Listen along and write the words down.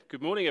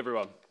Good morning,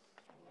 everyone.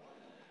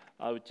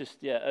 I would just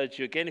urge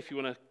you again, if you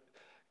want to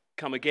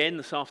come again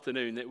this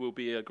afternoon, it will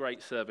be a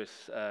great service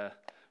for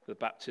the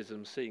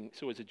baptism.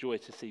 It's always a joy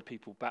to see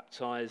people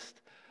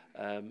baptised,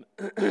 so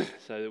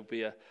it will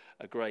be a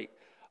great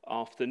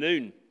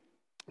afternoon.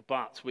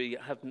 But we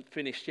haven't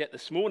finished yet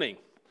this morning.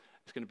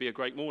 It's going to be a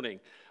great morning.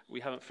 We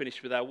haven't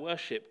finished with our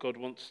worship. God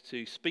wants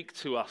to speak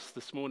to us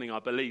this morning, I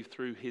believe,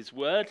 through his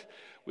word.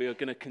 We are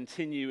going to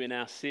continue in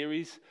our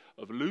series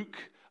of Luke.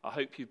 I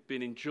hope you've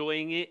been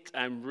enjoying it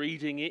and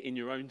reading it in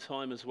your own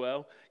time as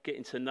well,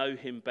 getting to know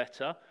him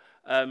better.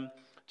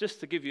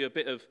 Just to give you a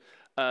bit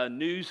of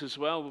news as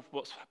well of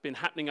what's been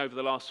happening over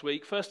the last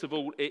week. First of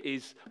all, it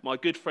is my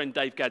good friend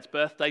Dave Gadd's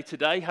birthday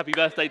today. Happy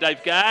birthday,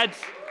 Dave Gadd.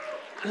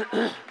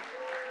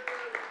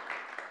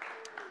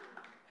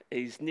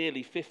 He's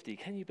nearly 50.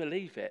 Can you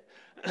believe it?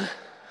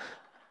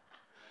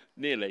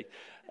 Nearly.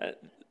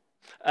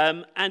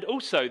 And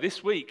also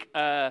this week,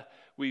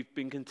 we've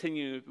been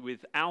continuing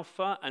with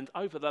Alpha, and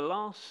over the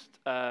last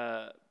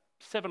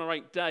 7 or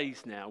 8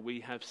 days now, we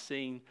have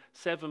seen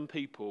 7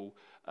 people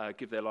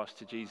give their lives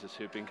to Jesus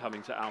who have been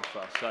coming to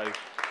Alpha. So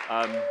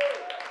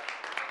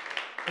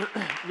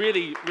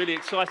really, really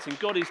exciting.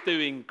 God is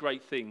doing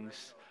great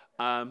things,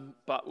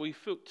 but we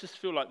just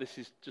feel like this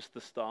is just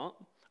the start.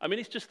 I mean,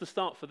 it's just the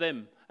start for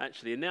them,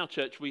 actually. In our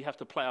church, we have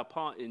to play our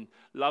part in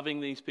loving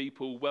these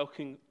people,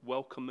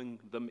 welcoming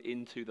them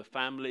into the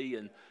family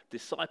and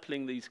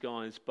discipling these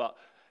guys. But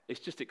it's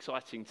just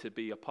exciting to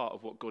be a part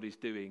of what God is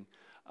doing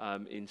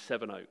in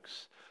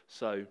Sevenoaks.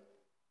 So,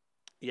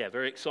 yeah,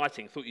 very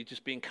exciting. Thought you'd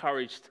just be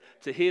encouraged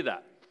to hear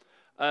that.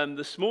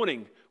 This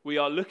morning, we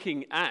are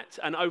looking at,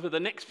 and over the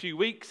next few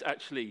weeks,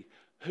 actually,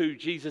 who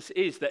Jesus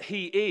is, that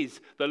he is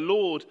the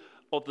Lord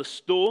of the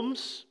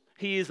storms.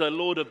 He is the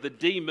Lord of the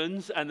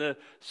demons and the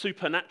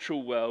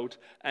supernatural world,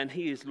 and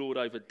he is Lord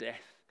over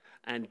death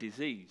and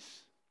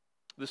disease.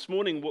 This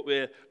morning, what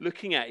we're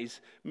looking at is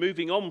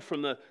moving on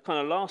from the kind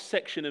of last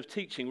section of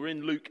teaching. We're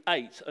in Luke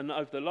 8, and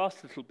over the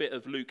last little bit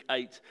of Luke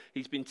 8,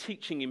 he's been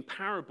teaching in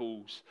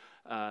parables,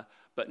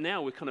 but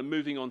now we're kind of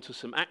moving on to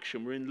some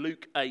action. We're in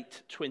Luke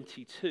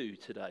 8:22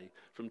 today,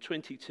 from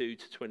 22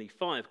 to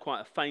 25,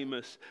 quite a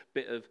famous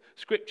bit of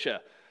scripture.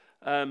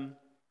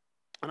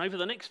 And over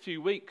the next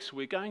few weeks,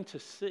 we're going to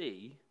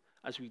see,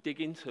 as we dig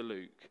into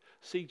Luke,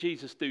 see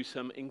Jesus do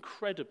some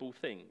incredible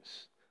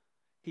things.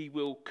 He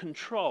will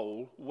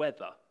control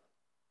weather.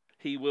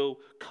 He will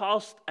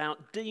cast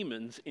out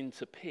demons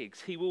into pigs.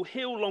 He will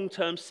heal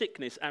long-term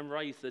sickness and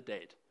raise the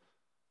dead.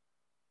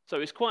 So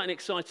it's quite an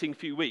exciting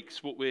few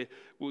weeks, what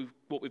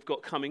we've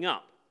got coming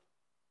up.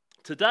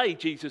 Today,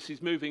 Jesus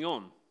is moving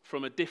on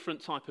from a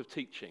different type of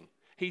teaching.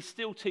 He's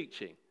still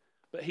teaching,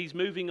 but he's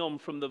moving on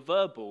from the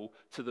verbal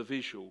to the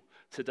visual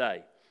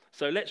today.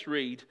 So let's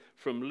read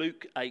from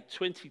Luke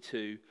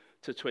 8:22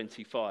 to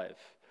 25,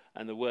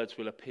 and the words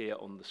will appear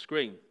on the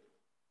screen.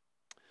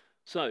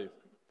 So,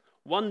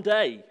 one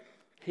day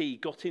he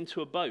got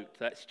into a boat,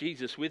 that's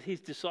Jesus, with his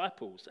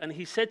disciples, and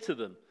he said to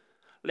them,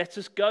 "Let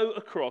us go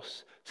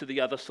across to the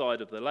other side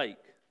of the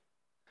lake."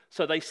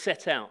 So they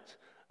set out,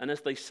 and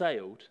as they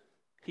sailed,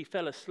 he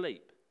fell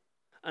asleep,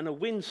 and a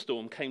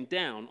windstorm came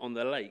down on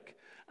the lake,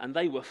 and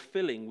they were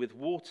filling with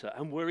water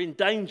and were in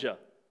danger.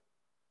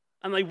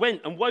 And they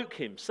went and woke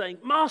him, saying,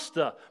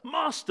 "Master,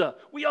 Master,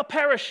 we are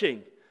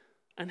perishing."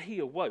 And he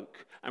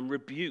awoke and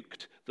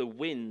rebuked the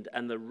wind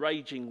and the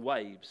raging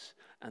waves,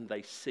 and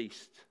they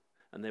ceased,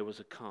 and there was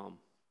a calm.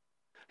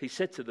 He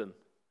said to them,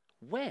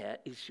 "Where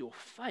is your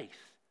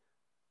faith?"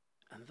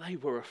 And they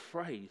were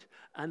afraid,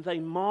 and they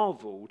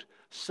marveled,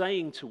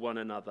 saying to one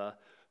another,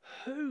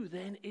 "Who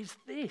then is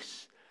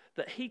this,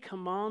 that he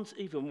commands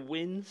even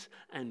winds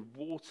and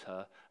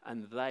water,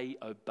 and they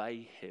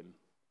obey him?"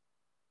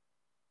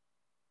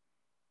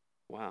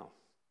 Wow.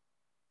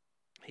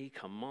 He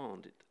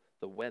commanded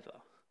the weather.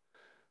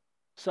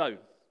 So,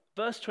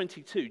 verse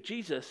 22,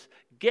 Jesus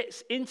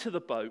gets into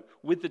the boat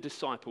with the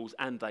disciples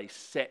and they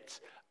set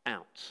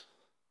out.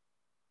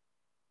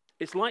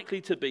 It's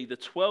likely to be the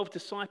 12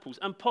 disciples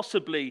and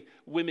possibly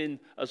women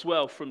as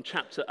well from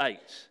chapter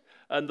 8.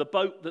 And the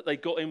boat that they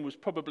got in was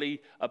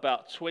probably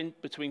about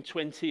between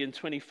 20 and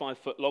 25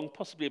 foot long,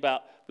 possibly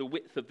about the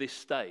width of this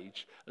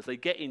stage, as they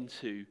get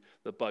into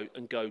the boat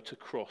and go to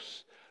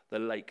cross the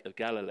Lake of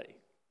Galilee.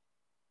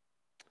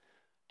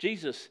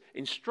 Jesus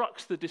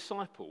instructs the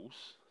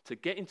disciples to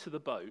get into the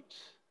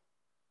boat,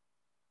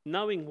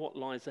 knowing what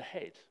lies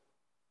ahead.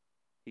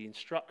 He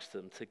instructs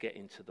them to get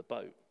into the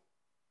boat.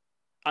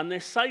 And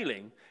they're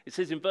sailing, it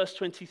says in verse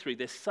 23,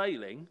 they're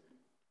sailing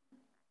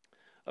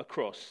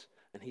across,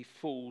 and he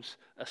falls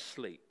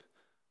asleep.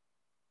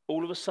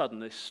 All of a sudden,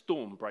 this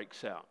storm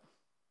breaks out.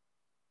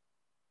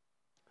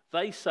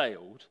 They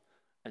sailed,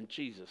 and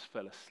Jesus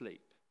fell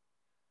asleep.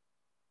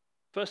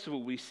 First of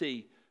all, we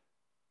see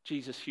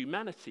Jesus'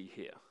 humanity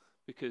here,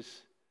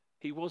 because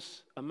he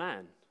was a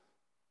man.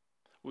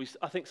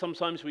 I think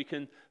sometimes we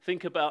can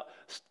think about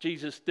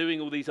Jesus doing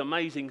all these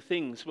amazing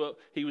things. Well,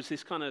 he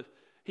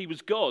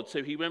was God,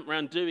 so he went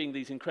around doing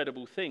these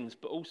incredible things,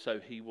 but also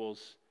he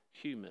was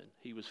human.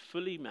 He was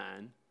fully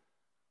man,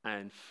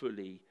 and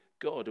fully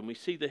God. And we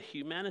see the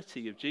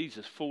humanity of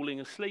Jesus falling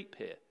asleep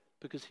here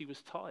because he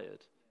was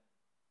tired.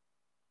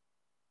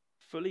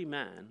 Fully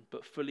man,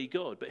 but fully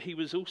God. But he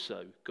was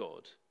also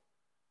God.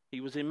 He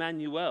was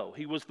Emmanuel.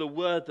 He was the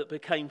Word that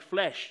became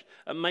flesh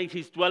and made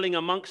his dwelling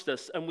amongst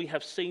us. And we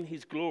have seen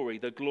his glory,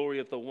 the glory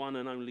of the one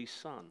and only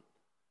Son,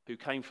 who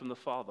came from the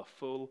Father,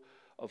 full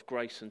of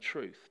grace and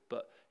truth.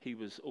 But he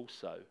was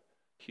also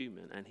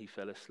human, and he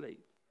fell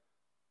asleep.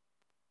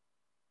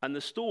 And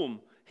the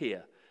storm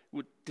here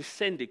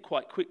descended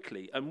quite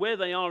quickly. And where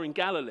they are in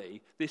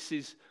Galilee, this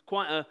is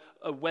quite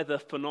a weather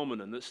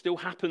phenomenon that still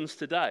happens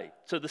today.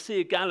 So the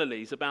Sea of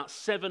Galilee is about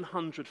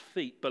 700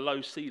 feet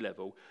below sea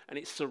level, and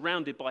it's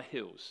surrounded by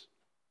hills.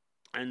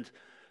 And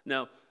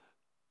now,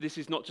 this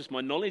is not just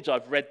my knowledge,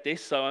 I've read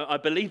this, so I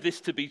believe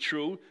this to be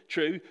true.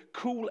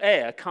 Cool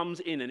air comes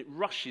in and it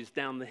rushes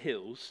down the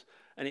hills,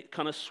 and it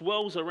kind of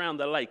swirls around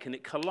the lake, and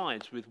it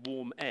collides with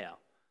warm air.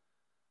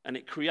 And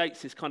it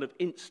creates this kind of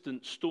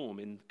instant storm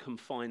in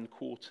confined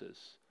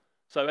quarters.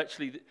 So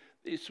actually,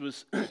 this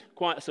was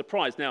quite a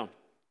surprise. Now,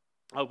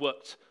 I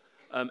worked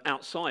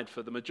outside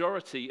for the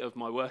majority of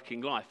my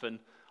working life, and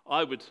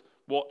I would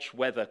watch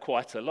weather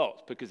quite a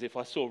lot, because if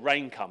I saw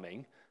rain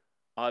coming,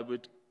 I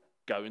would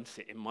go and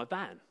sit in my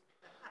van.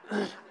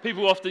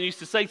 People often used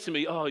to say to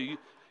me, "Oh, you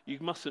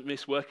mustn't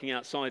miss working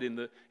outside in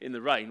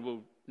the rain."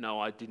 Well, no,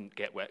 I didn't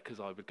get wet because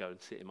I would go and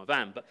sit in my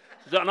van. But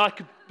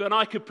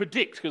I could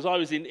predict, because I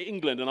was in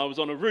England and I was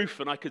on a roof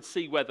and I could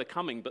see weather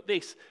coming. But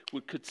this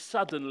could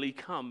suddenly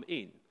come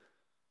in.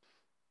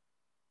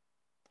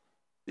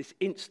 This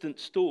instant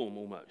storm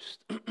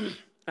almost.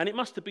 And it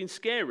must have been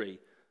scary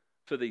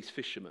for these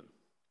fishermen.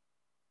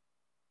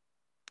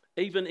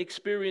 Even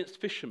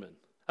experienced fishermen.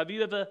 Have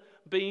you ever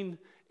been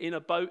in a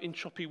boat in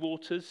choppy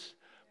waters?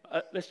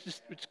 We've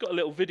just got a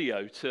little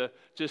video to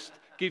just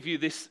give you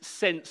this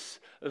sense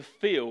of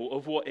feel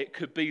of what it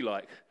could be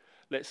like.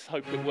 Let's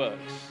hope it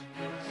works.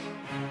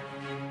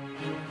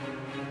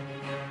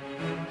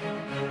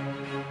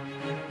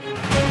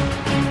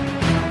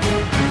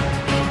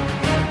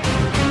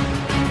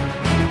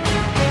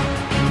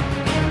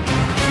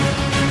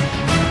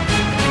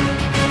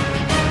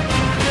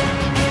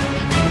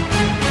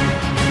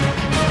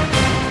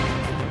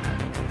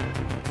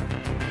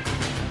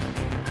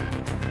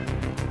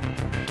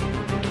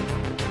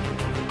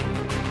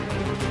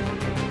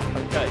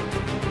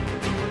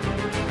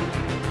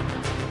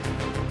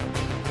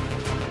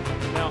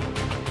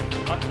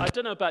 I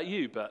don't know about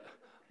you, but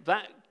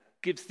that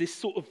gives this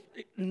sort of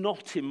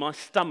knot in my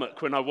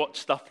stomach when I watch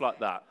stuff like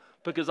that.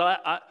 Because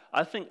I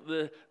think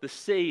the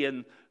sea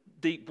and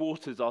deep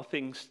waters are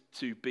things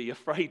to be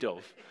afraid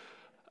of.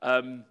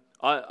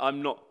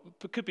 I'm not,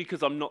 could be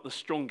because I'm not the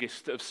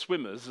strongest of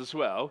swimmers as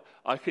well.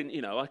 I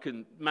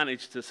can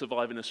manage to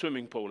survive in a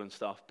swimming pool and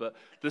stuff. But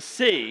the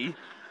sea,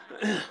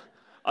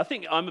 I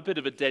think I'm a bit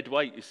of a dead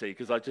weight, you see,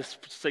 because I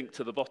just sink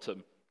to the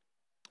bottom.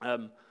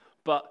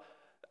 But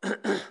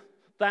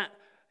that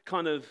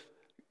kind of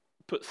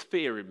puts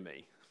fear in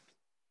me.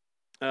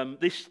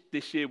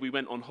 This year we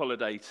went on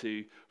holiday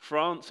to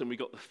France, and we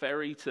got the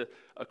ferry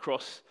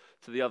across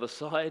to the other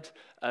side,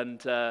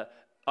 and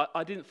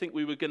I didn't think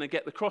we were going to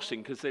get the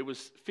crossing because there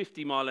was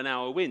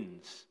 50-mile-an-hour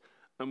winds.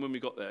 And when we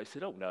got there, I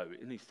said, "Oh no,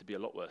 it needs to be a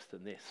lot worse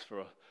than this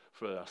for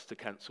us to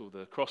cancel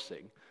the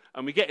crossing."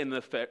 And we get in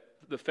the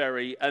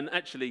ferry, and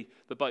actually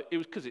the boat, it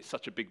was because it's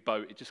such a big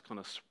boat, it just kind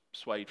of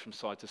swayed from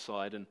side to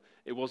side, and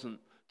it wasn't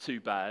too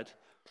bad.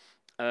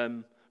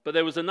 But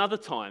there was another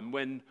time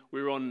when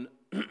we were on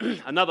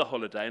another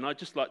holiday, and I'd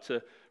just like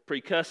to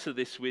precursor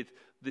this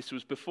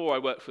was before I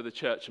worked for the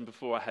church and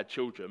before I had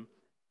children.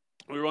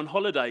 We were on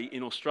holiday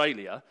in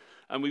Australia,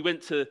 and we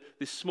went to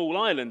this small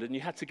island, and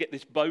you had to get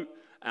this boat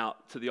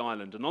out to the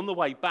island. And on the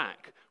way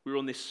back, we were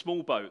on this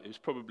small boat. It was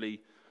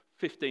probably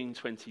 15,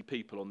 20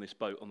 people on this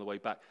boat on the way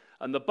back.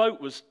 And the boat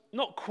was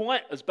not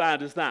quite as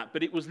bad as that,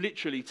 but it was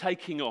literally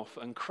taking off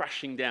and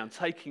crashing down,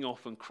 taking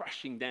off and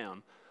crashing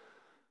down.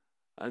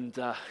 And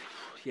I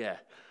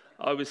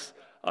was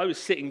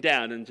sitting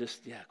down and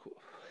just,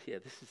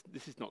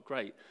 this is not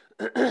great.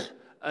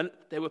 And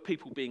there were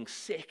people being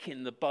sick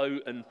in the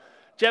boat, and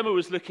Gemma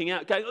was looking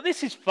out going, "Oh,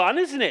 this is fun,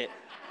 isn't it?"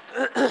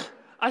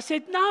 I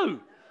said,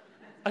 "No."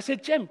 I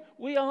said, "Gem,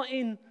 we are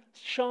in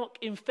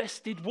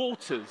shark-infested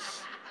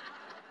waters."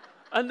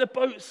 And the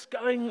boat's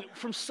going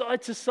from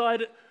side to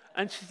side.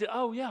 And she said,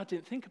 "Oh, yeah, I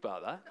didn't think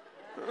about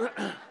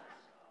that."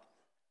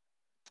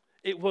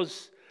 It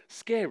was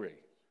scary.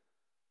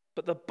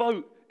 But the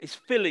boat is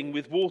filling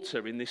with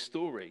water in this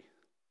story.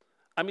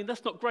 I mean,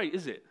 that's not great,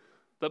 is it?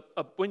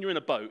 When you're in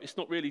a boat, it's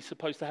not really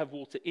supposed to have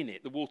water in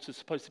it. The water's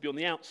supposed to be on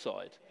the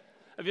outside.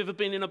 Have you ever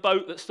been in a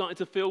boat that's started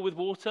to fill with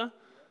water?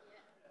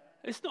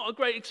 It's not a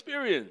great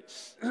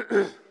experience.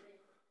 Have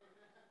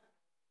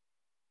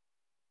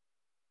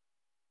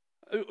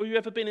you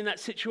ever been in that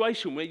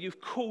situation where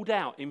you've called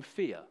out in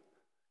fear?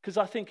 Because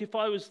I think if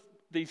I was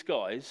these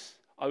guys,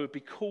 I would be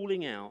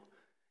calling out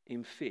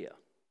in fear.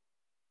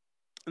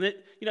 And then,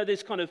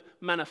 there's kind of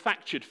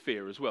manufactured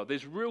fear as well.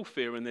 There's real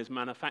fear and there's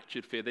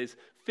manufactured fear. There's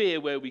fear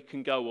where we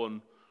can go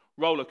on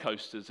roller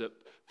coasters at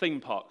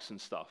theme parks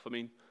and stuff. I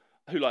mean,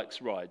 who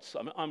likes rides?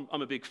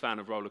 I'm a big fan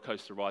of roller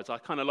coaster rides. I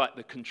kind of like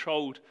the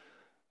controlled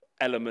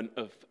element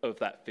of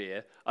that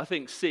fear. I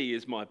think C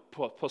is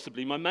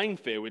possibly my main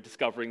fear we're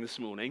discovering this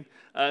morning.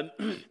 And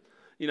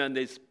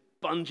there's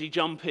bungee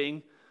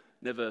jumping.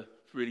 Never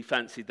really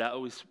fancied that.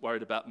 Always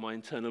worried about my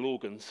internal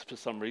organs for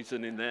some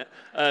reason in there.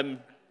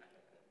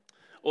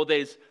 Or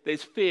there's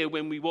fear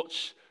when we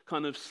watch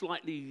kind of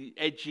slightly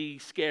edgy,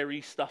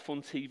 scary stuff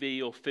on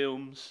TV or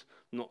films.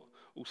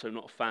 Also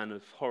not a fan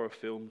of horror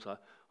films. I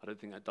don't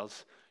think that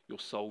does your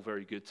soul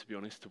very good, to be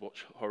honest, to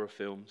watch horror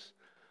films.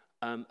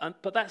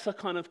 But that's a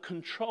kind of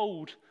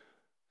controlled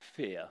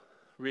fear,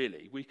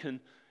 really. We can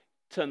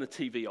turn the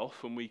TV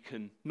off and we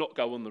can not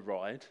go on the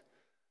ride.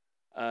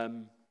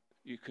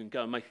 You can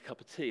go and make a cup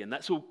of tea, and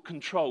that's all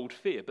controlled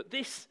fear. But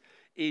this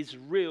is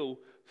real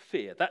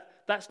fear.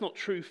 That's not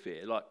true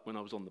fear, like when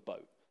I was on the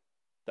boat.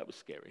 That was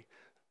scary.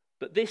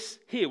 But this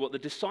here, what the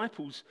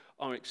disciples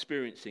are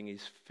experiencing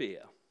is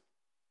fear.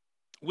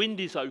 Wind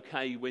is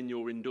okay when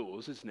you're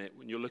indoors, isn't it?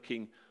 When you're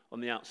looking on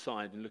the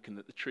outside and looking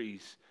at the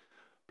trees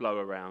blow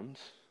around.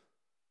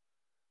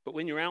 But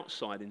when you're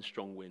outside in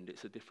strong wind,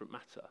 it's a different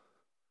matter.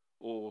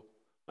 Or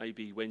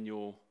maybe when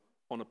you're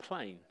on a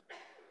plane,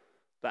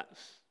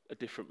 that's a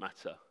different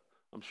matter.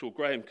 I'm sure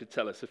Graham could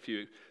tell us a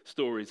few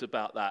stories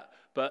about that.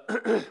 But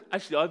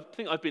actually, I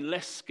think I've been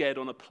less scared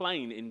on a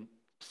plane in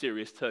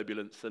serious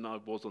turbulence than I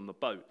was on the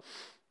boat.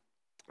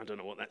 I don't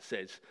know what that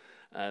says.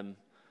 Don't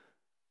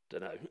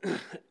know.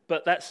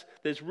 But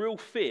there's real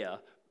fear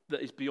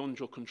that is beyond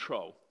your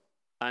control.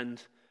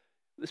 And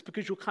it's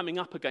because you're coming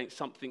up against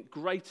something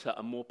greater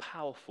and more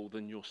powerful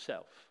than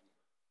yourself.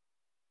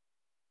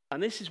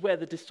 And this is where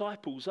the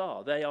disciples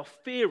are. They are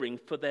fearing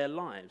for their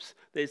lives.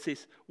 There's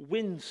this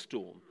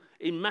windstorm.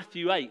 In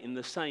Matthew 8, in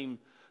the same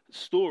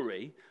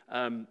story,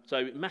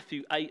 so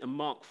Matthew 8 and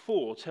Mark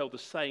 4 tell the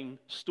same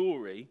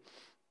story.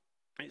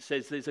 It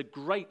says there's a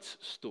great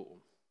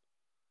storm.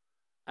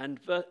 And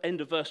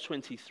end of verse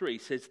 23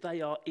 says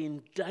they are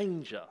in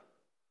danger.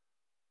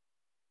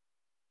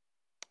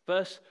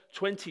 Verse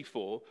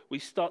 24, we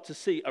start to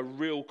see a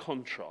real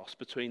contrast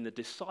between the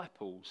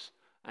disciples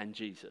and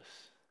Jesus.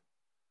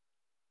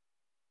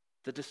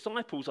 The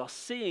disciples are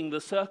seeing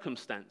the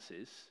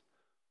circumstances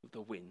of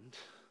the wind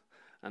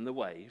and the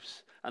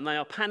waves, and they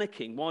are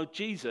panicking while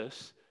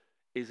Jesus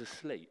is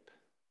asleep.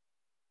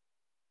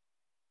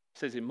 It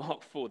says in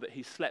Mark 4 that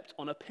he slept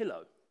on a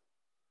pillow,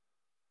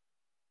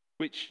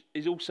 which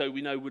is also,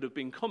 we know, would have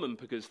been common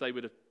because they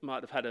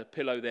might have had a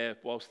pillow there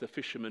whilst the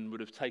fishermen would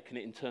have taken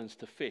it in turns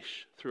to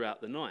fish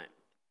throughout the night.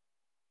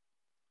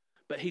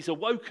 But he's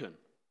awoken.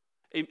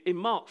 In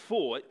Mark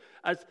 4,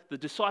 as the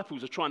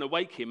disciples are trying to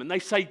wake him, and they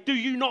say, "Do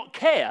you not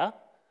care?"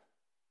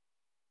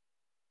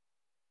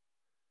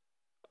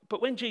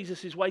 But when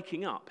Jesus is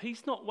waking up,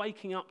 he's not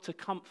waking up to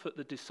comfort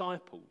the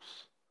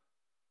disciples.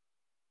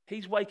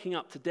 He's waking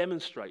up to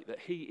demonstrate that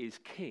he is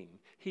king.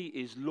 He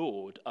is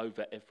Lord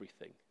over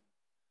everything.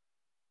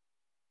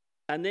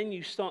 And then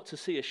you start to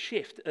see a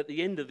shift at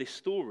the end of this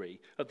story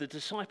of the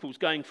disciples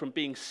going from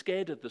being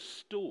scared of the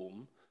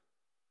storm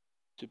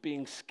to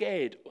being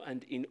scared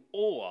and in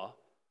awe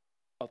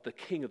of the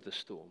king of the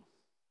storm.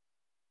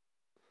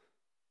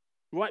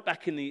 Right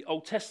back in the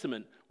Old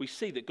Testament, we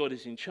see that God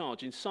is in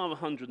charge. In Psalm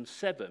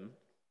 107,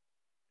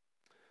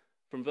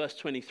 from verse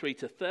 23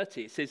 to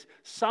 30, it says,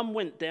 "Some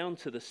went down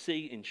to the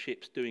sea in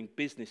ships doing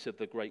business of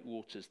the great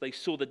waters. They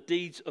saw the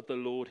deeds of the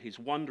Lord, his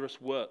wondrous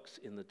works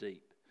in the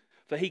deep.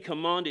 For he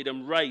commanded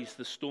and raised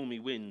the stormy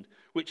wind,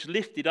 which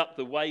lifted up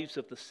the waves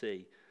of the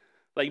sea.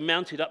 They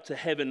mounted up to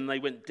heaven and they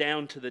went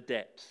down to the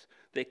depths.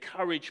 Their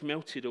courage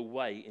melted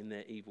away in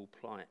their evil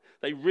plight.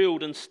 They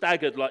reeled and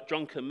staggered like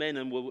drunken men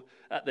and were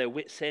at their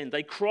wits' end.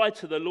 They cried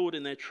to the Lord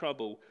in their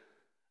trouble,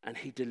 and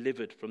he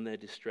delivered from their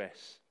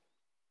distress.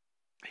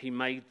 He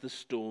made the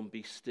storm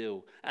be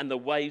still, and the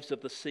waves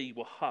of the sea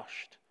were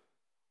hushed.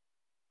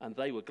 And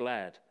they were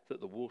glad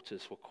that the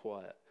waters were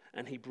quiet,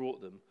 and he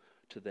brought them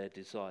to their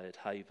desired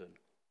haven."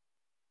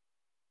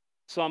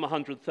 Psalm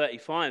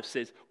 135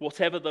 says,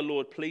 "Whatever the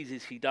Lord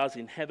pleases, he does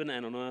in heaven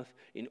and on earth,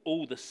 in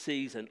all the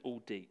seas and all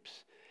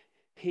deeps.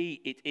 He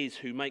it is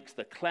who makes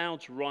the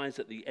clouds rise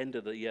at the end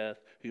of the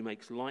earth, who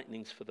makes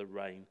lightnings for the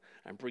rain,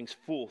 and brings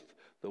forth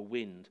the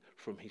wind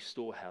from his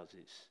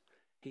storehouses.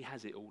 He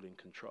has it all in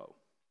control."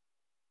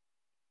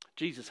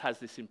 Jesus has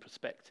this in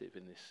perspective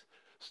in this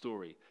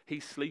story.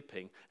 He's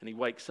sleeping and he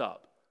wakes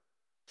up,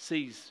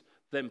 sees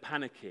them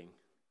panicking.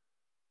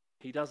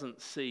 He doesn't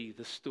see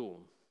the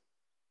storm.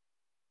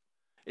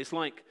 It's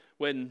like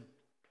when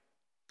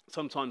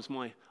sometimes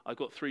I've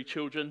got 3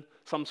 children,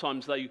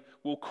 sometimes they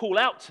will call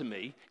out to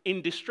me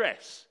in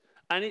distress.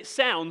 And it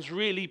sounds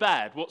really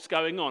bad, what's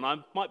going on.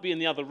 I might be in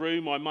the other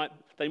room,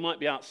 they might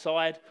be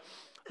outside.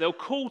 They'll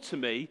call to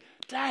me,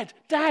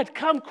 Dad,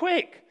 come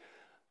quick.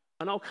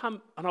 And I'll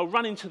come and I'll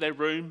run into their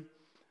room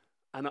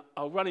and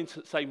I'll run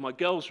into, say, my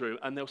girls' room,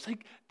 and they'll say,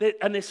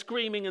 they're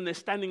screaming and they're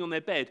standing on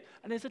their bed,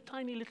 and there's a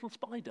tiny little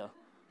spider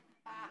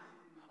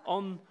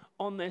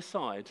on their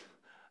side.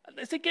 And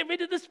they say, "Get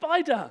rid of the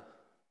spider."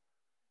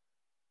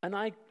 And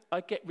I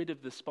get rid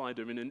of the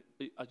spider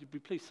I'd be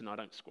pleased to know I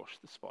don't squash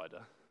the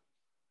spider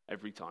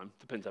every time.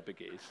 Depends how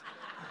big it is.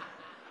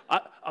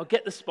 I'll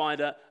get the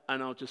spider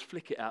and I'll just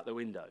flick it out the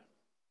window.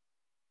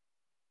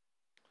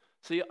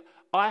 See,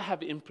 I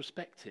have it in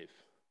perspective,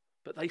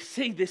 but they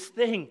see this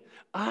thing,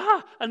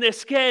 and they're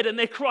scared and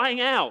they're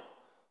crying out.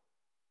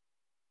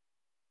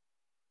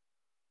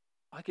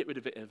 I get rid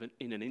of it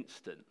in an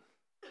instant.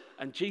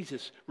 And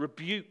Jesus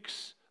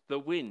rebukes the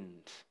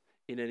wind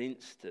in an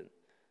instant.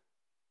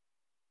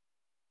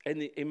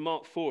 In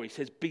Mark 4, he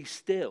says, "Be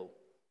still."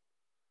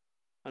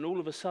 And all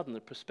of a sudden,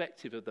 the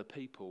perspective of the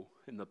people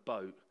in the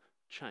boat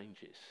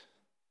changes.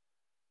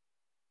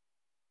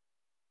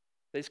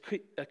 There's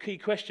a key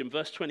question.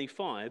 Verse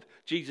 25,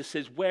 Jesus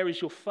says, "Where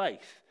is your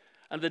faith?"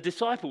 And the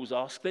disciples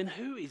ask, then,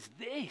 who is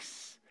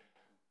this?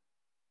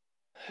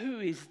 Who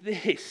is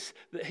this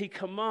that he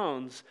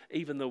commands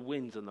even the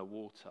winds and the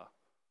water?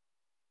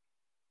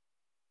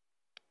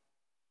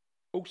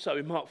 Also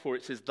in Mark 4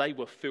 it says they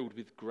were filled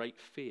with great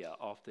fear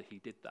after he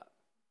did that.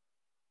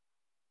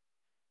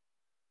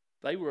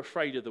 They were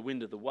afraid of the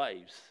wind of the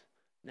waves.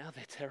 Now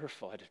they're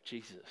terrified of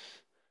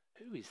Jesus.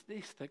 Who is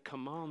this that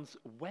commands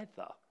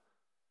weather?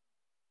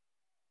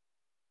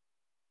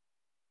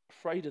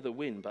 Afraid of the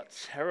wind, but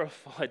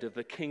terrified of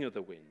the king of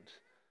the wind.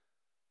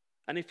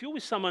 And if you're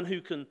with someone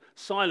who can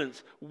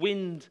silence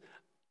wind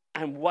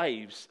and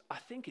waves, I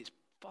think it's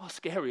far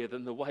scarier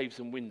than the waves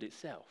and wind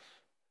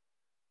itself.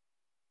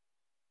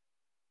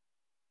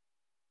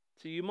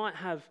 So you might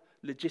have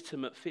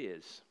legitimate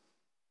fears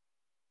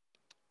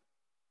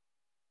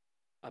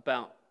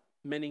about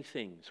many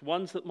things,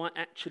 ones that might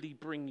actually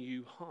bring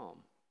you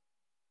harm.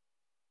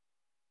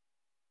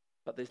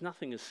 But there's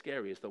nothing as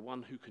scary as the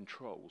one who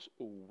controls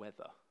all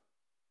weather.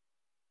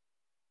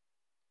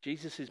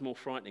 Jesus is more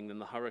frightening than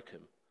the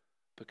hurricane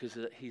because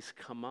at his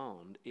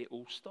command it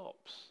all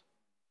stops.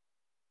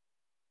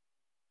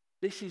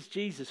 This is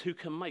Jesus who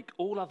can make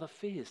all other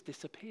fears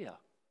disappear.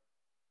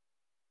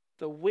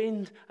 The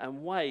wind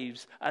and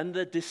waves and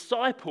the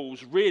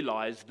disciples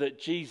realize that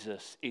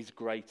Jesus is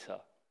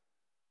greater.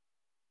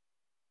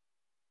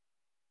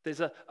 There's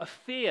a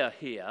fear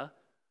here,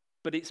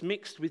 but it's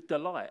mixed with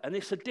delight. And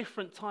it's a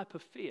different type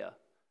of fear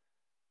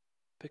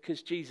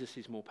because Jesus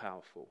is more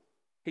powerful.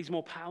 He's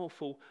more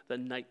powerful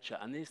than nature.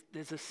 And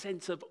there's a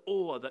sense of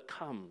awe that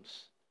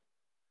comes.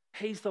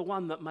 He's the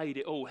one that made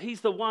it all.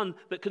 He's the one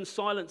that can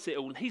silence it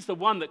all. And he's the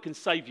one that can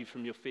save you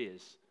from your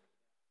fears.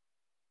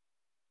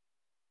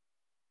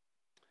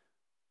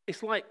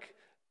 It's like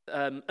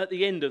at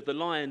the end of The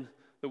Lion,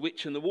 the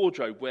Witch and the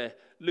Wardrobe, where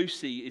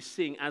Lucy is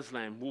seeing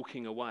Aslan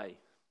walking away.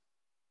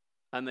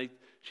 And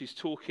she's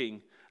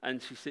talking,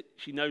 and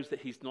she knows that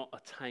he's not a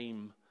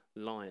tame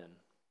lion.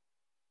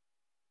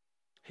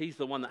 He's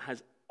the one that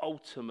has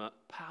ultimate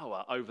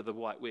power over the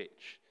White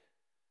Witch.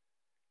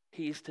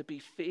 He is to be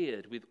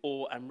feared with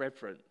awe and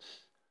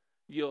reverence.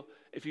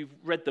 If you've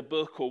read the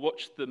book or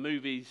watched the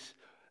movies,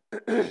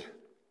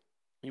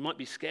 you might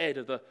be scared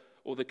of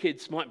the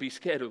kids might be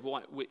scared of the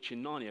White Witch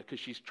in Narnia because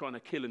she's trying to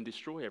kill and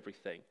destroy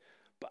everything.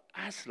 But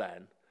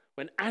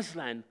when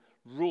Aslan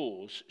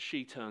roars,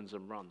 she turns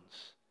and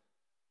runs.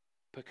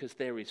 Because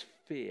there is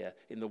fear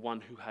in the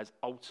one who has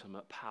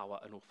ultimate power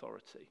and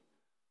authority.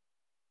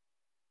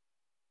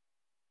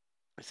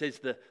 It says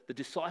the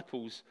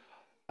disciples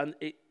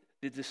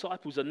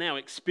are now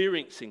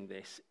experiencing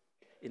this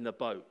in the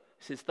boat.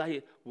 It says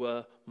they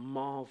were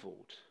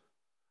marveled.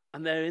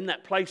 And they're in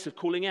that place of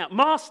calling out,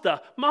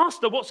 "Master,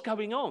 Master, what's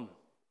going on?"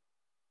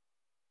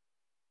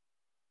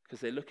 Because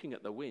they're looking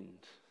at the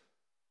wind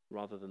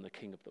rather than the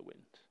king of the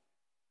wind.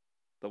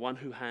 The one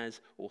who has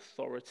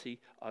authority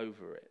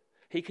over it.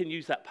 He can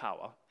use that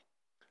power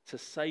to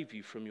save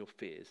you from your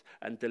fears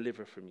and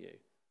deliver from you.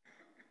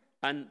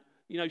 And,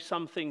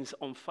 some things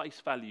on face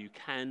value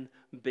can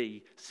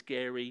be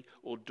scary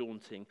or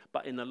daunting,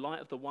 but in the light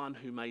of the one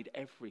who made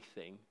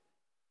everything,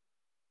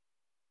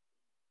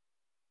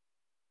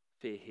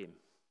 fear him.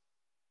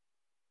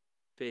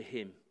 Fear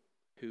him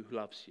who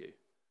loves you.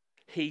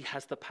 He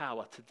has the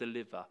power to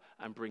deliver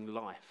and bring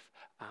life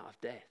out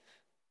of death.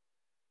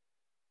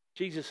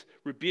 Jesus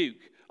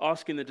rebuked,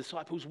 asking the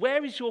disciples,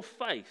 "Where is your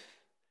faith?"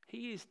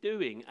 He is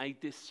doing a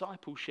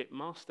discipleship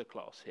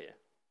masterclass here.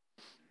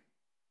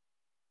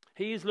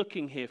 He is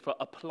looking here for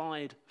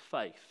applied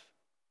faith.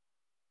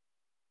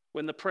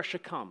 When the pressure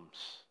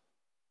comes,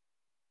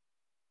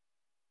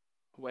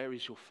 where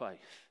is your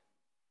faith?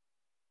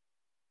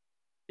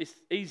 It's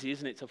easy,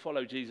 isn't it, to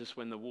follow Jesus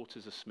when the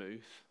waters are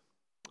smooth?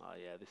 Oh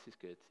yeah, this is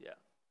good, yeah.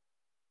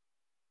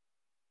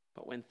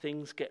 But when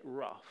things get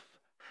rough,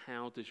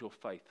 how does your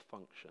faith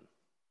function?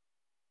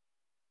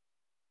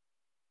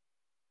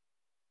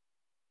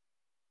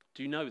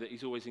 Do you know that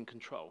he's always in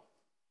control?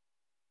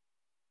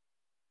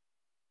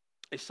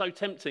 It's so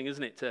tempting,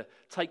 isn't it, to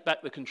take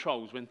back the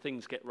controls when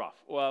things get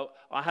rough. Well,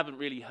 I haven't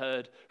really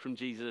heard from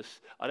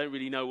Jesus. I don't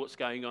really know what's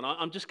going on.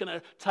 I'm just going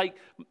to take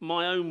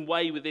my own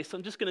way with this.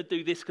 I'm just going to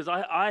do this because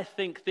I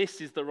think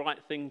this is the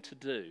right thing to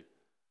do.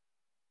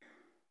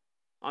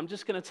 I'm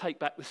just going to take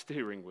back the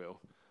steering wheel.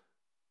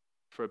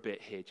 for a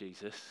bit here,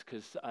 Jesus,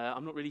 because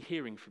I'm not really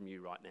hearing from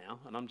you right now,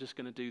 and I'm just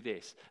going to do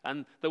this.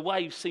 And the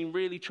waves seem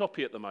really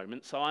choppy at the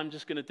moment, so I'm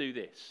just going to do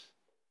this.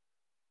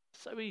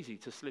 So easy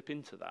to slip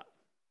into that.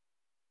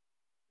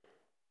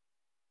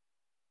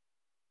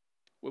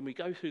 When we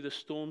go through the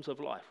storms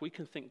of life, we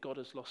can think God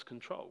has lost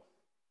control.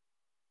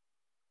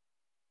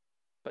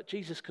 But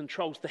Jesus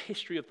controls the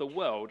history of the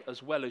world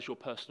as well as your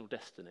personal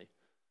destiny.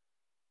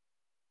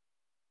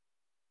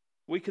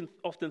 We can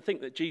often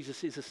think that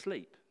Jesus is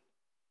asleep.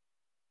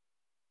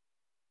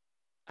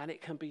 And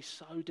it can be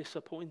so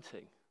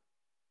disappointing.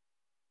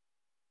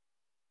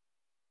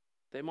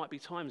 There might be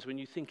times when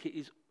you think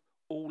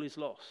all is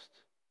lost.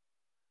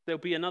 There'll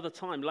be another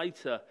time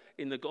later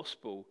in the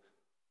gospel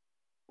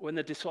when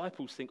the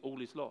disciples think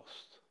all is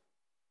lost.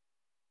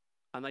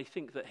 And they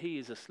think that he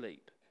is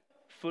asleep,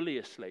 fully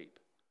asleep,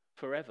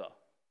 forever.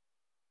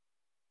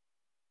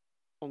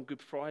 On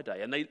Good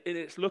Friday. And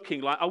it's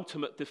looking like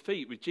ultimate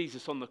defeat with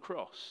Jesus on the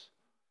cross.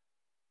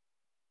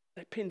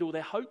 They pinned all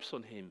their hopes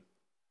on him.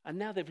 And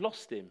now they've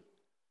lost him.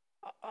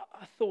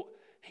 I thought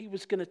he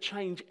was going to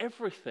change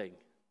everything.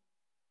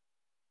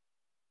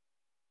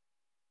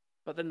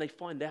 But then they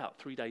find out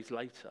 3 days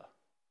later.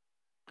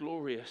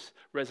 Glorious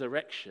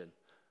resurrection.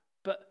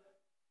 But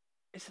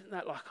isn't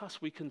that like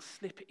us? We can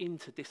slip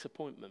into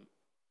disappointment,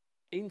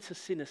 into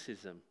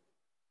cynicism.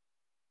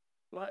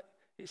 Like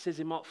it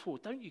says in Mark 4,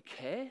 don't you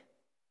care,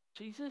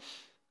 Jesus?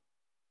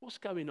 What's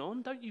going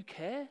on? Don't you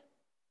care?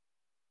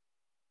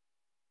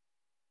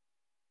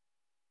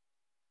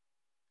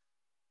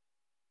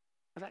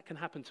 And that can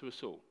happen to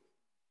us all.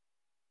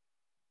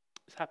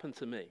 It's happened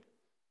to me.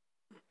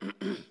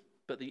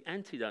 But the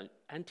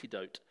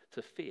antidote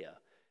to fear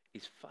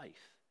is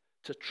faith.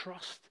 To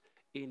trust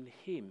in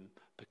him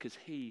because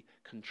he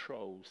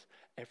controls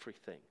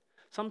everything.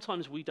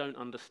 Sometimes we don't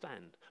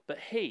understand, but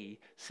he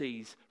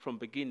sees from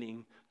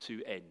beginning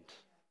to end.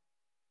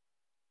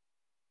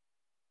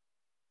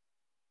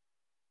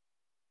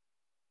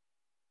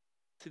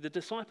 See, the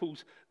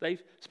disciples,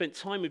 they've spent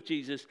time with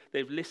Jesus,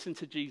 they've listened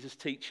to Jesus'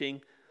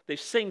 teaching, they've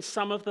seen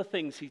some of the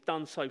things he's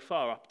done so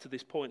far up to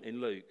this point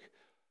in Luke.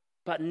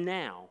 But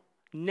now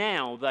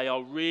they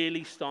are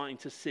really starting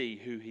to see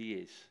who he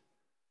is.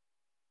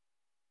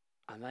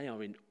 And they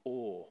are in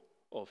awe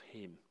of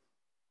him.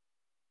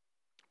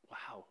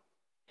 Wow,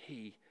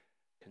 he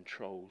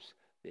controls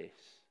this.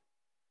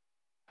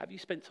 Have you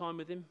spent time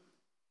with him?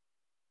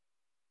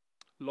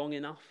 Long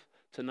enough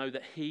to know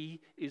that he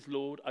is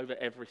Lord over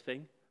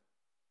everything?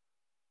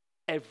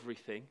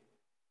 Everything.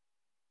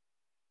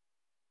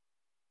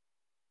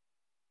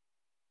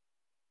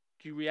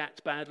 Do you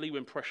react badly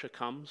when pressure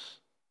comes?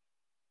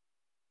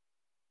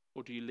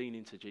 Or do you lean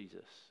into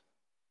Jesus?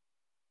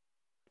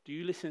 Do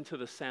you listen to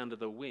the sound of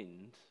the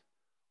wind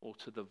or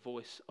to the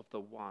voice of the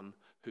one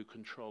who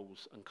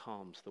controls and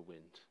calms the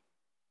wind?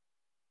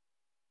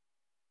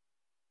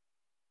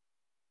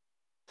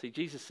 See,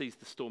 Jesus sees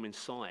the storm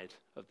inside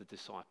of the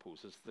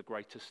disciples as the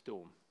greatest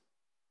storm.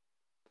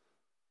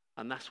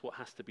 And that's what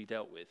has to be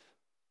dealt with.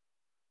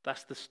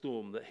 That's the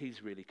storm that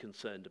he's really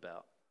concerned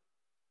about.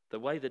 The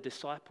way the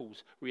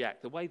disciples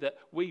react, the way that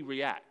we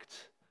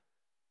react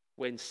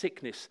when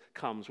sickness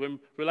comes, when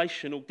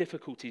relational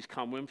difficulties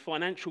come, when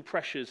financial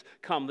pressures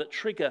come that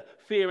trigger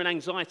fear and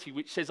anxiety,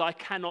 which says, I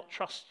cannot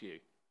trust you.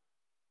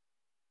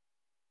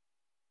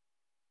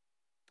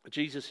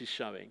 Jesus is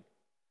showing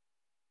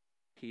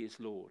he is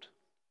Lord,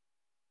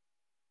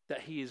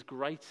 that he is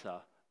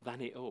greater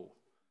than it all.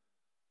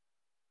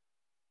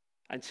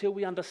 Until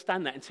we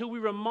understand that, until we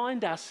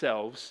remind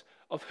ourselves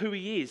of who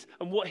he is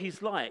and what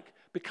he's like,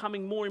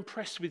 becoming more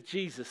impressed with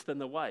Jesus than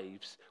the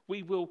waves,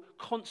 we will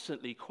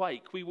constantly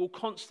quake, we will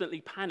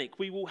constantly panic,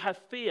 we will have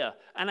fear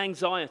and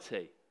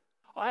anxiety.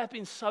 I have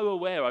been so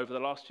aware over the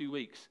last few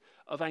weeks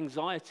of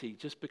anxiety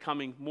just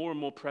becoming more and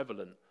more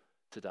prevalent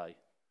today,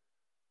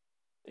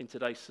 in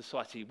today's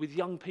society, with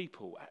young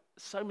people.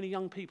 So many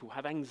young people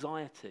have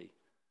anxiety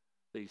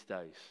these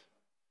days.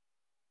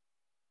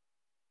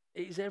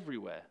 It is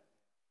everywhere.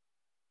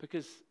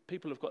 Because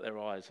people have got their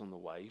eyes on the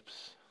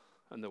waves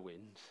and the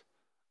winds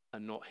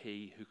and not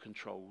he who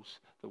controls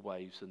the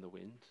waves and the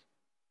wind.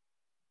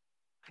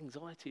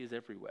 Anxiety is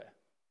everywhere.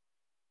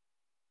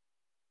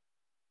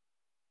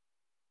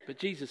 But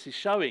Jesus is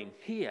showing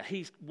here,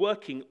 he's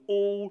working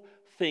all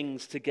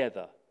things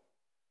together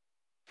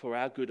for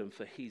our good and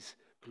for his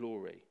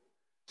glory.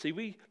 See,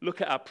 we look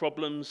at our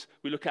problems,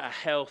 we look at our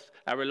health,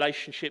 our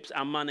relationships,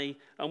 our money,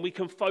 and we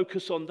can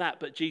focus on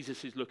that, but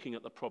Jesus is looking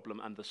at the problem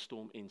and the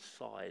storm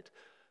inside.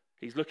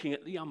 He's looking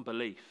at the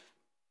unbelief.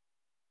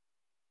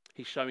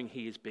 He's showing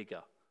he is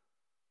bigger.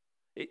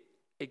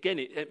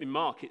 In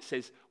Mark, it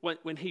says,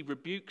 when he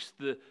rebukes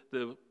the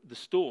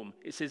storm,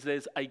 it says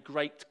there's a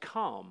great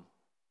calm.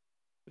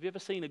 Have you ever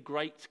seen a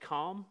great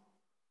calm?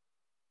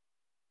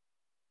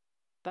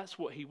 That's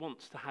what he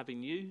wants to have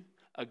in you,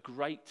 a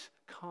great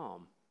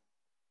calm.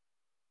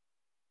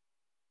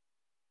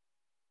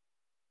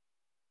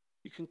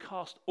 You can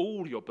cast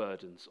all your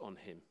burdens on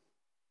him.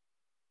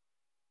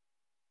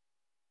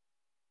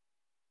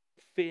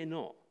 Fear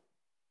not,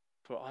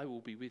 for I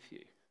will be with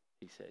you.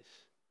 he says.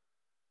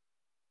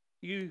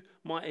 You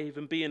might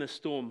even be in a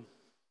storm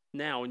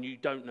now and you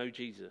don't know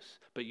Jesus,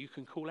 but you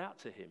can call out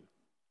to him.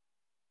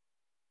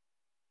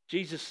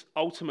 Jesus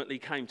ultimately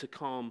came to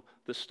calm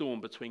the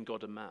storm between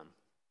God and man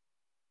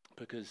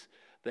because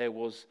there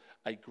was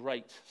a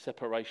great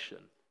separation.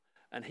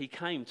 And he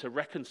came to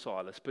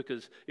reconcile us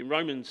because in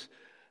Romans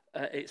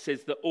it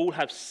says that all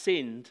have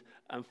sinned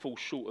and fall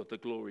short of the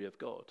glory of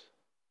God.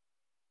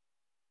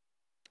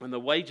 And the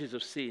wages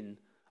of sin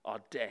are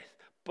death,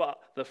 but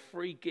the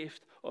free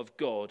gift of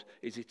God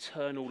is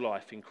eternal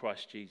life in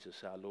Christ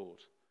Jesus our Lord.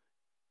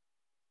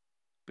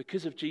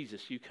 Because of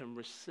Jesus, you can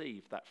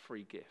receive that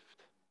free gift.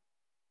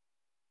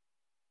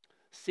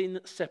 Sin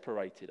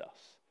separated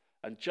us,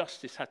 and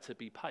justice had to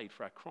be paid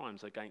for our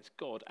crimes against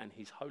God and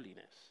his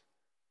holiness.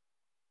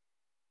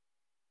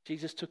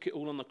 Jesus took it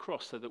all on the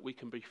cross so that we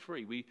can be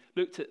free. We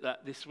looked at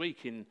that this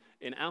week in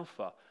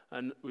Alpha,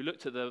 and we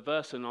looked at the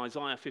verse in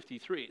Isaiah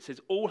 53. It says,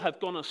 all have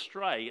gone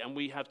astray, and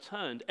we have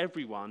turned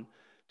everyone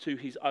to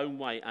his own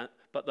way.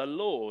 But the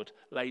Lord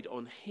laid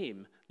on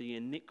him the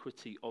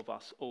iniquity of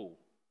us all,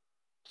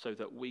 so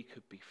that we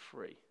could be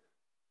free.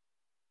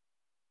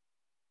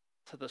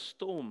 So the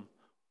storm,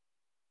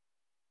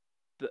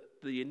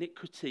 the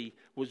iniquity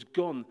was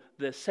gone.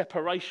 The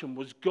separation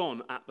was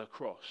gone at the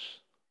cross.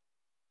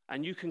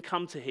 And you can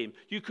come to him.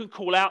 You can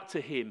call out to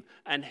him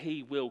and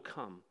he will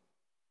come.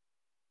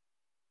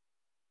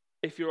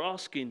 If you're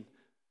asking,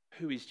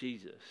 who is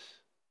Jesus?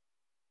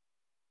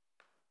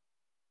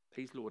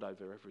 He's Lord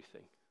over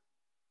everything.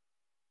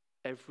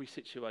 Every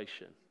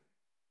situation.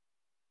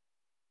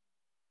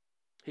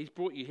 He's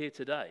brought you here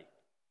today.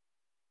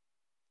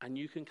 And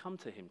you can come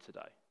to him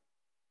today.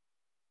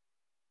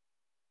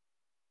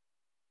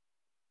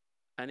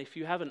 And if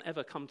you haven't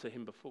ever come to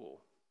him before,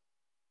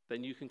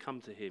 then you can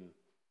come to him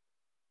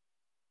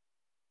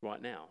right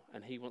now,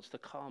 and he wants to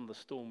calm the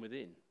storm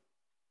within.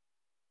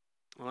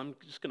 And I'm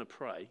just going to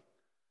pray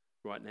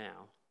right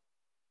now,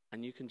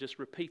 and you can just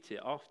repeat it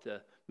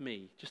after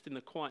me, just in the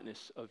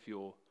quietness of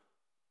your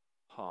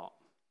heart,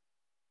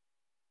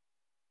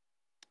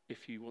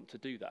 if you want to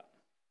do that.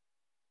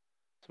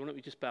 So why don't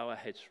we just bow our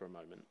heads for a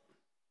moment?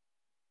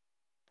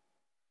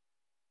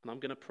 And I'm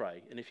going to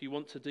pray, and if you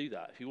want to do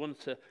that, if you want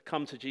to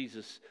come to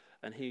Jesus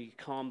and he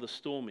calmed the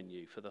storm in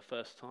you for the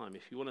first time,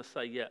 if you want to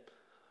say, yep,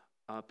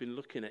 I've been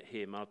looking at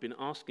him, I've been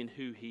asking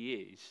who he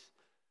is,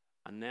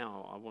 and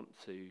now I want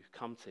to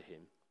come to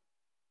him.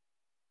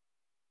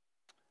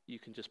 You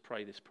can just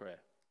pray this prayer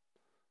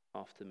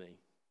after me.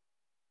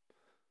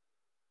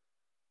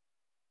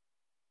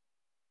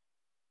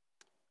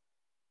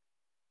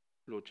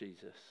 Lord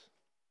Jesus,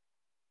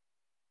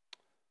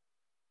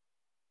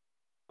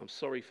 I'm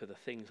sorry for the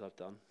things I've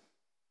done.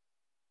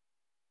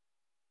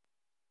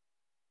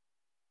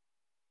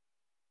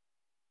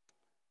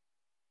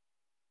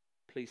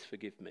 Please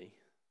forgive me.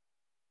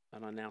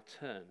 And I now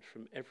turn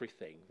from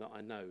everything that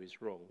I know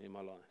is wrong in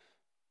my life.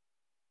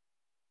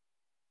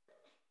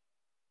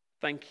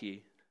 Thank you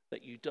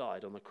that you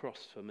died on the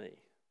cross for me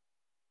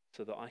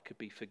so that I could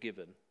be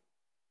forgiven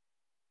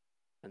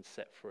and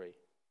set free.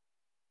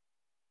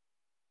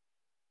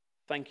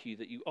 Thank you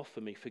that you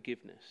offer me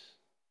forgiveness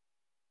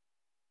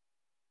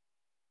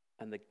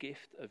and the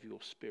gift of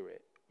your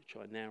Spirit, which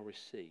I now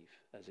receive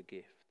as a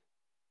gift.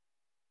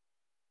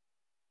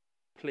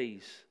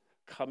 Please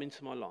come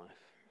into my life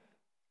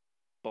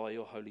by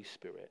your Holy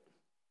Spirit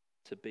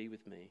to be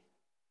with me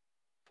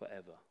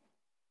forever.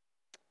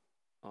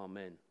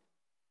 Amen.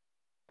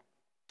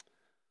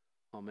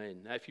 Amen.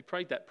 Now, if you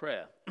prayed that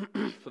prayer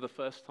for the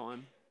first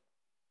time,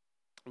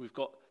 we've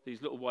got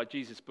these little Why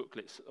Jesus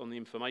booklets on the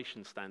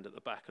information stand at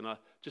the back, and I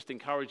just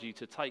encourage you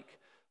to take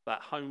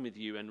that home with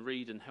you and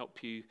read and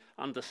help you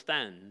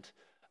understand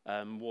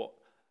what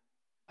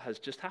has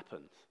just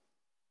happened.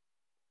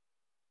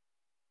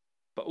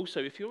 But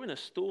also, if you're in a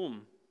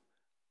storm,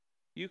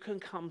 you can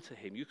come to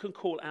him, you can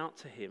call out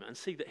to him and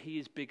see that he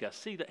is bigger,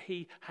 see that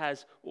he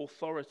has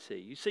authority.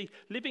 You see,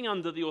 living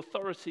under the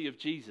authority of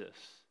Jesus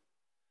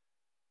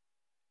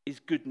is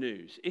good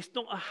news. It's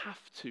not a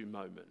have-to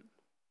moment.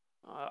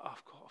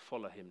 I've got to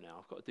follow him now.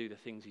 I've got to do the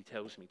things he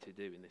tells me to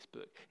do in this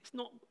book. It's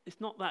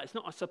not that. It's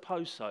not a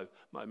suppose so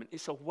moment.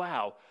 It's a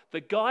wow.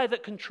 The guy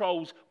that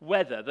controls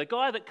weather, the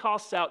guy that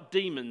casts out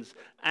demons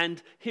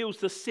and heals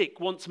the sick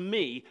wants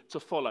me to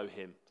follow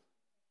him.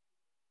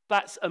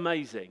 That's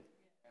amazing.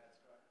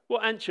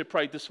 What Antje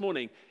prayed this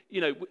morning,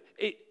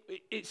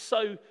 it's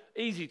so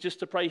easy just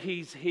to pray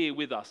he's here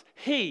with us.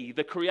 He,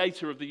 the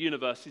creator of the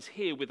universe, is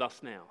here with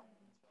us now.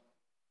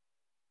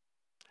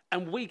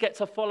 And we get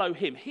to follow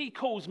him. He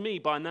calls me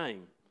by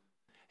name.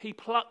 He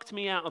plucked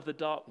me out of the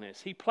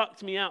darkness. He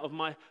plucked me out of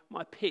my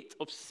pit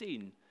of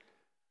sin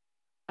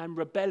and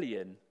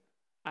rebellion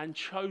and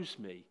chose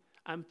me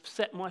and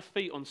set my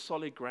feet on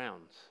solid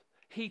ground.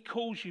 He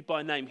calls you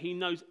by name. He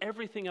knows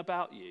everything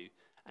about you.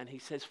 And he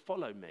says,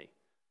 follow me.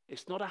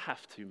 It's not a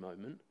have-to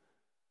moment.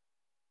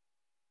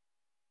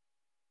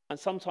 And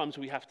sometimes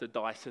we have to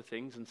die to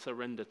things and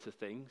surrender to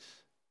things.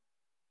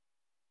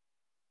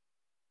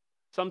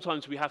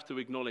 Sometimes we have to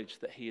acknowledge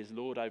that he is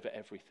Lord over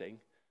everything.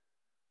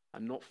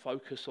 and not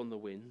focus on the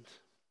wind.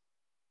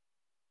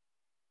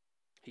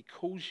 He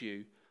calls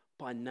you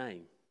by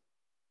name.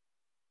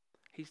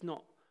 He's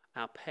not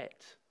our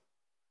pet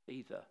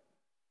either.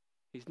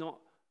 He's not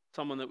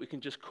someone that we can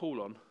just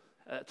call on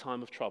at a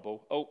time of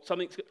trouble. Oh,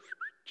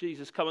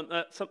 Jesus, come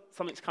on,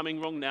 something's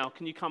coming wrong now.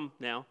 Can you come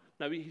now?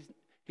 No,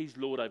 he's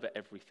Lord over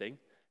everything.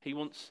 He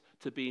wants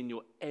to be in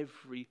your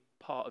every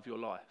part of your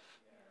life.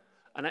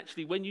 And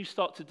actually, when you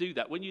start to do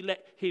that, when you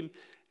let him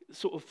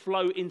sort of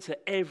flow into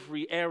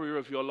every area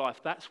of your life,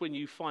 that's when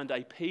you find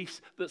a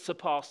peace that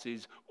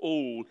surpasses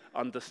all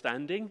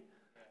understanding.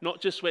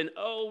 Not just when,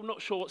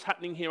 not sure what's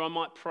happening here, I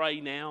might pray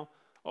now,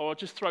 or I'll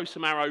just throw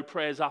some arrow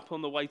prayers up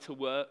on the way to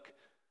work,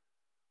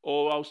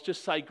 or I'll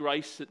just say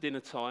grace at dinner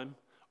time,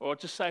 or I'll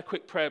just say a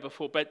quick prayer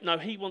before bed. No,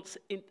 he wants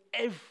in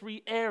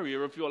every area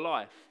of your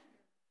life,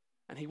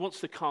 and he wants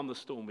to calm the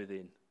storm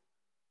within.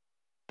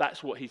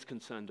 That's what he's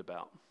concerned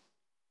about.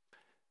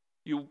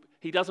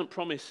 He doesn't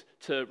promise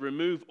to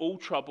remove all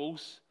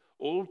troubles,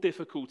 all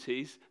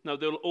difficulties. No,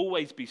 there'll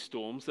always be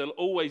storms. There'll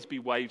always be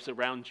waves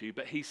around you.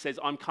 But he says,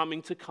 I'm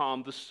coming to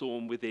calm the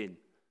storm within.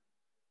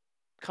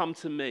 Come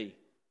to me,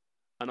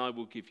 and I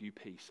will give you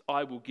peace.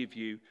 I will give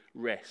you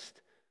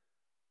rest.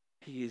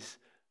 He is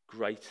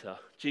greater.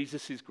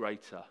 Jesus is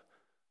greater.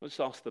 Let's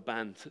ask the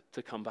band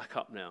to come back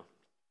up now.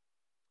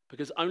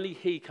 Because only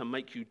he can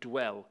make you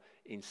dwell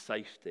in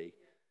safety.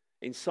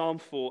 In Psalm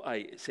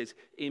 4:8, it says,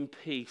 in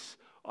peace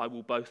I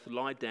will both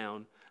lie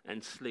down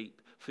and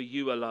sleep, for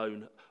you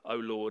alone, O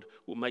Lord,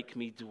 will make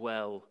me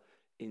dwell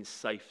in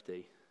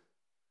safety.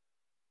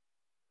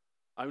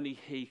 Only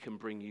he can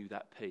bring you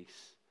that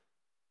peace.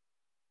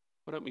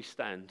 Why don't we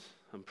stand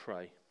and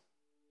pray?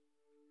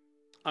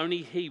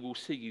 Only he will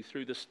see you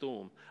through the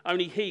storm.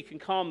 Only he can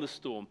calm the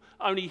storm.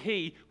 Only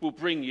he will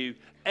bring you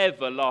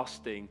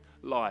everlasting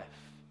life.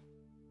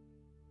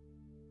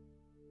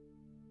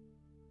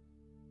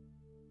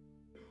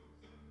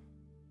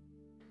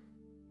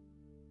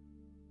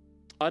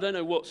 I don't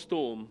know what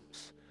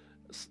storms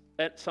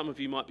some of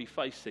you might be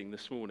facing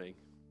this morning.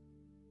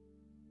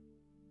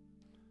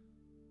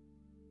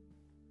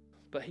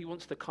 But he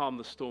wants to calm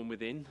the storm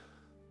within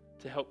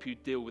to help you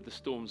deal with the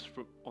storms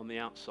on the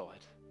outside.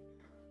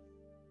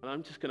 And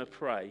I'm just going to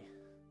pray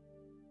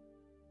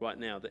right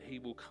now that he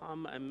will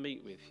come and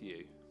meet with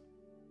you.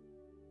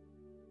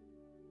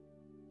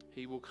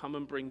 He will come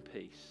and bring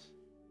peace.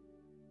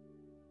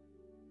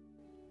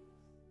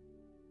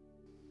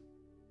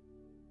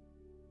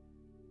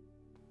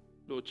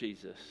 Lord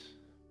Jesus,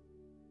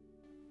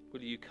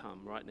 will you come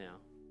right now?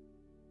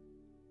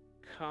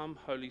 Come,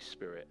 Holy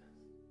Spirit,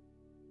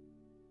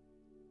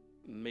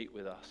 meet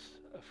with us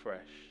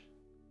afresh.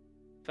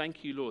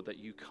 Thank you, Lord, that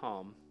you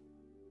calm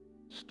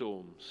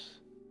storms.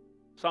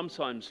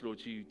 Sometimes,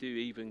 Lord, you do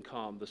even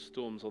calm the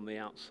storms on the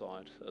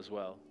outside as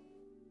well.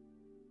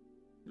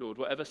 Lord,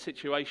 whatever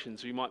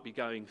situations we might be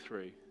going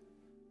through,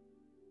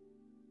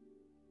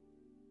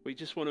 we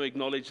just want to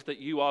acknowledge that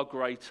you are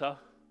greater,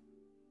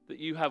 that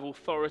you have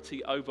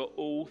authority over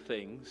all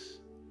things,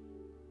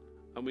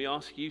 and we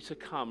ask you to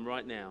come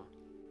right now.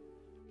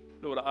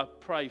 Lord, I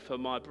pray for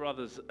my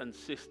brothers and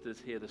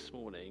sisters here this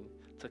morning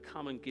to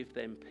come and give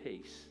them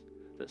peace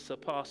that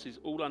surpasses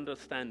all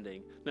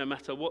understanding. No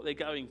matter what they're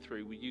going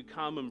through, will you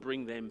come and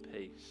bring them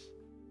peace?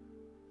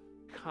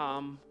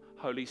 Come,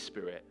 Holy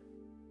Spirit.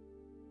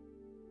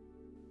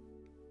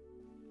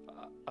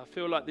 I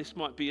feel like this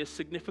might be a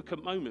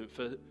significant moment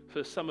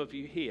for some of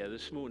you here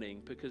this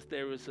morning, because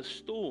there is a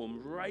storm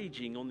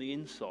raging on the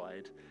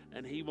inside,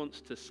 and he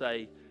wants to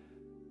say,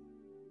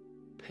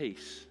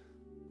 peace.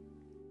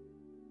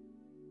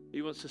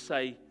 He wants to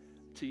say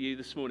to you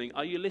this morning,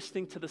 are you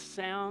listening to the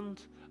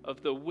sound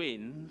of the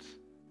wind,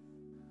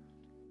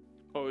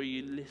 or are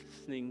you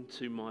listening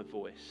to my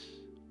voice?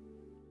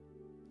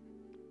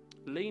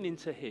 Lean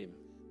into him.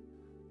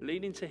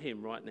 Lean into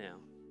him right now.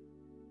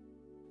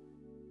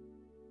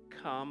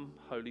 Come,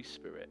 Holy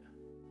Spirit.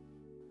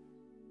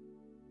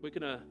 We're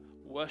going to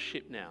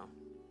worship now.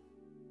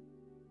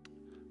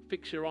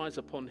 Fix your eyes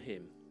upon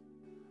him,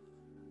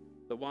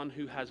 the one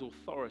who has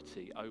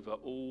authority over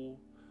all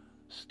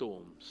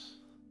storms,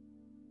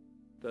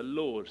 the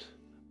Lord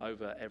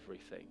over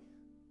everything.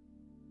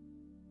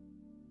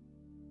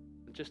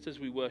 And just as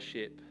we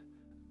worship,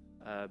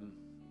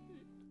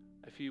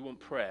 if you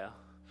want prayer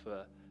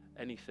for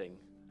anything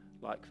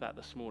like that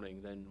this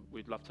morning, then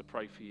we'd love to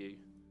pray for you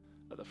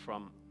at the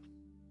front.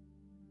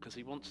 Because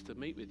he wants to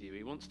meet with you.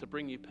 He wants to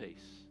bring you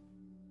peace.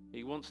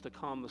 He wants to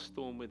calm the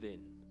storm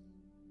within.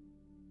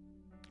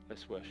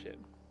 Let's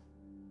worship.